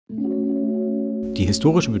Die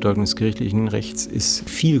historische Bedeutung des kirchlichen Rechts ist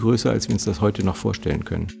viel größer, als wir uns das heute noch vorstellen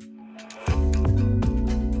können.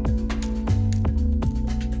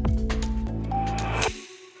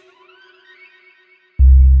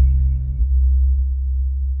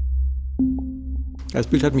 Das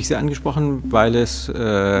Bild hat mich sehr angesprochen, weil es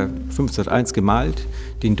 1501 gemalt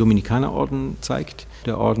den Dominikanerorden zeigt.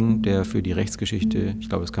 Der Orden, der für die Rechtsgeschichte, ich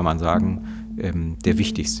glaube, das kann man sagen, der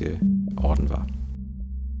wichtigste Orden war.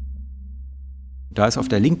 Da ist auf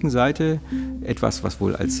der linken Seite etwas, was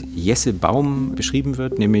wohl als Jesse-Baum beschrieben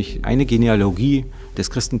wird, nämlich eine Genealogie des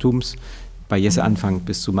Christentums bei Jesse Anfang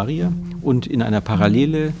bis zu Maria. Und in einer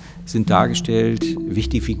Parallele sind dargestellt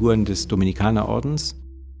wichtige Figuren des Dominikanerordens.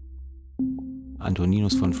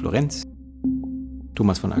 Antoninus von Florenz,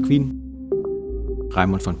 Thomas von Aquin,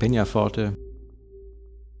 Raimund von Peñaforte.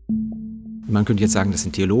 Man könnte jetzt sagen, das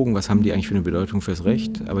sind Theologen, was haben die eigentlich für eine Bedeutung fürs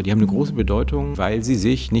Recht? Aber die haben eine große Bedeutung, weil sie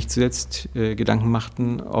sich nicht zuletzt Gedanken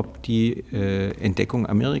machten, ob die Entdeckung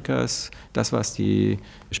Amerikas, das, was die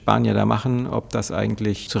Spanier da machen, ob das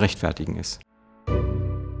eigentlich zu rechtfertigen ist.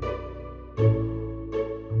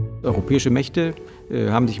 Europäische Mächte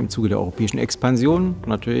haben sich im Zuge der europäischen Expansion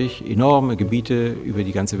natürlich enorme Gebiete über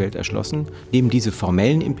die ganze Welt erschlossen. Neben diese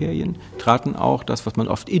formellen Imperien traten auch das, was man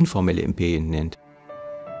oft informelle Imperien nennt.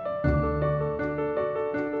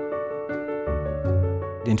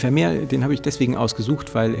 Den Vermeer, den habe ich deswegen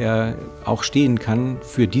ausgesucht, weil er auch stehen kann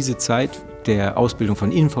für diese Zeit der Ausbildung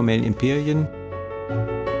von informellen Imperien.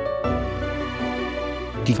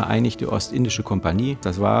 Die Vereinigte Ostindische Kompanie,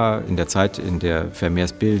 das war in der Zeit, in der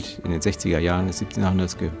Vermeers Bild in den 60er Jahren des 17.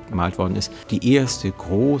 Jahrhunderts gemalt worden ist, die erste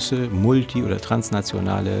große multi- oder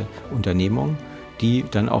transnationale Unternehmung, die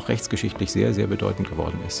dann auch rechtsgeschichtlich sehr, sehr bedeutend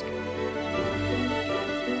geworden ist.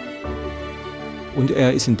 Und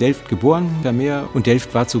er ist in Delft geboren, Vermeer, und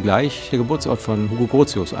Delft war zugleich der Geburtsort von Hugo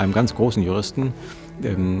Grotius, einem ganz großen Juristen,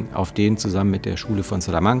 auf den zusammen mit der Schule von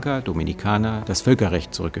Salamanca, Dominikaner, das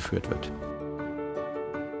Völkerrecht zurückgeführt wird.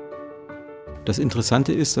 Das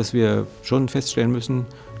Interessante ist, dass wir schon feststellen müssen,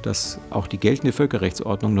 dass auch die geltende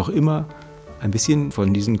Völkerrechtsordnung noch immer ein bisschen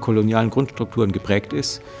von diesen kolonialen Grundstrukturen geprägt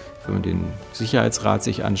ist. Wenn man den Sicherheitsrat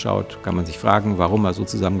sich anschaut, kann man sich fragen, warum er so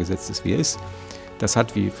zusammengesetzt ist, wie er ist. Das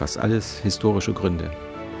hat wie fast alles historische Gründe.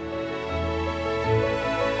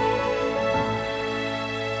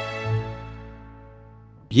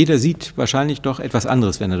 Jeder sieht wahrscheinlich doch etwas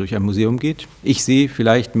anderes, wenn er durch ein Museum geht. Ich sehe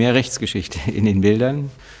vielleicht mehr Rechtsgeschichte in den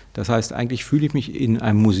Bildern. Das heißt, eigentlich fühle ich mich in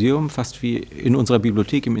einem Museum fast wie in unserer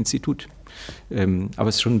Bibliothek im Institut. Aber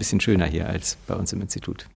es ist schon ein bisschen schöner hier als bei uns im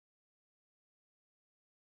Institut.